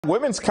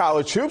Women's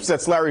college hoops,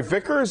 that's Larry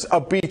Vickers, a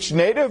Beach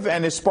native,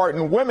 and his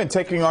Spartan women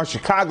taking on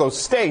Chicago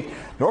State.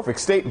 Norfolk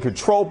State in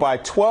control by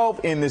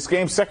 12 in this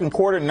game. Second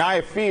quarter,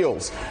 Nia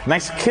Fields.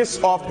 Nice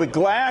kiss off the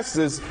glass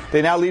as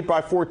they now lead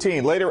by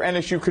 14. Later,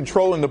 NSU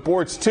controlling the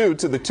boards too,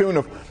 to the tune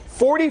of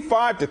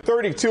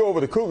 45-32 over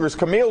the Cougars.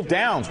 Camille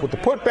Downs with the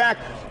putback.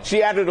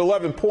 She added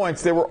 11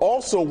 points. They were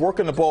also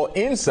working the ball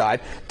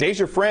inside.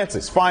 Deja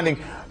Francis finding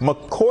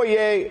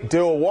Makoye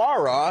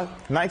Dewara.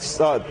 Nice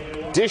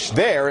dish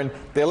there, and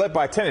they led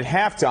by 10 at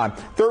halftime.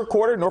 Third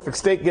quarter, Norfolk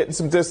State getting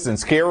some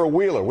distance. Kiara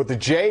Wheeler with the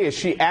J as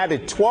she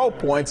added 12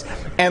 points.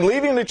 And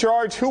leading the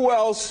charge, who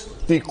else?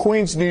 The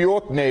Queens, New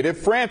York native,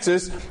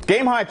 Francis.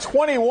 Game high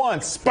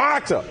 21.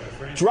 Sparta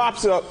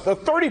drops a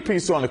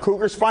 30-piece on the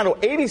Cougars. Final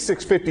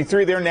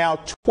 86-53. They're now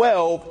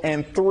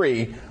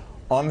 12-3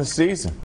 on the season.